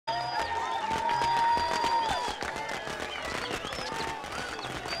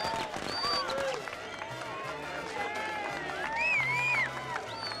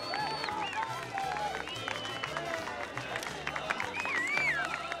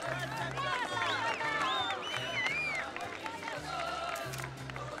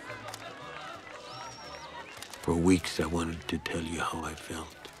For weeks, I wanted to tell you how I felt.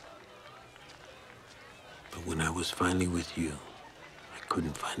 But when I was finally with you, I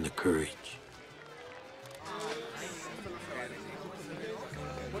couldn't find the courage.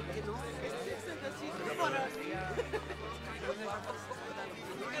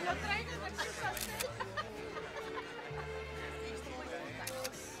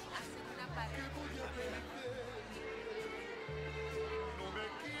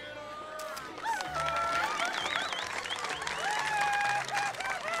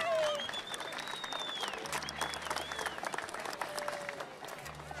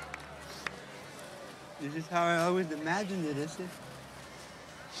 This is how I always imagined it, is it?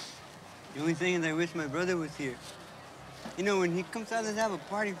 The only thing is I wish my brother was here. You know, when he comes out, let's have a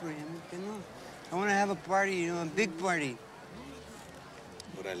party for him, you know? I want to have a party, you know, a big party.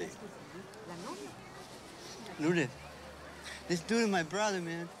 Órale. Lourdes, this dude is my brother,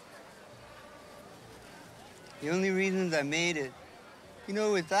 man. The only reasons I made it, you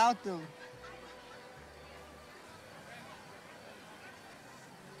know, without them.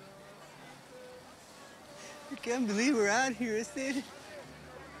 I can't believe we're out here, is it?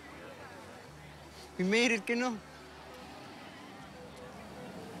 We made it, you know?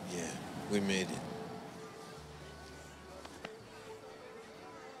 Yeah, we made it.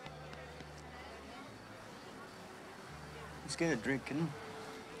 Let's get a drink, you know?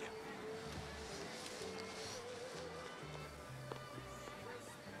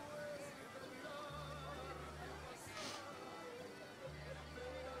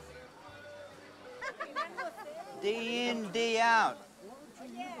 Day in, day out.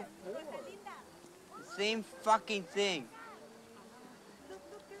 The same fucking thing.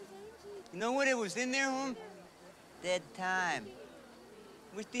 You know what it was in there, home? Dead time.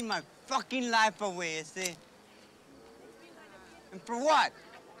 Wasting my fucking life away, you see? And for what?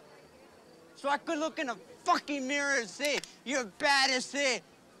 So I could look in a fucking mirror and say, you're bad, you see?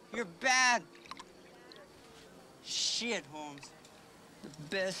 You're bad. Shit, Holmes. The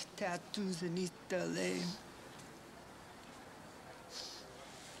best tattoos in East LA.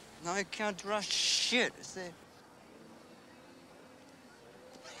 Now I can't draw shit, you see?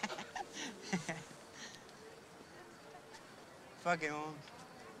 Fuck it, Holmes.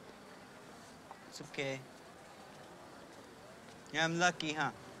 It's okay. Yeah, I'm lucky, huh?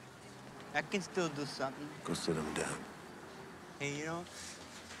 I can still do something. Go sit him down. Hey, you know,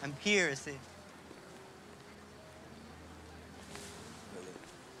 I'm here, you see?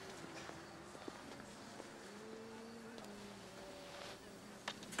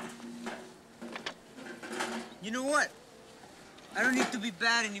 You know what? I don't need to be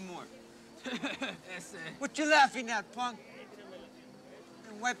bad anymore. What you laughing at, punk?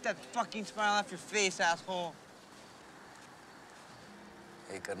 And wipe that fucking smile off your face, asshole.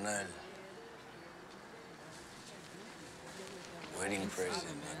 Hey, carnal. Wedding present,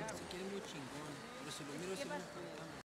 man.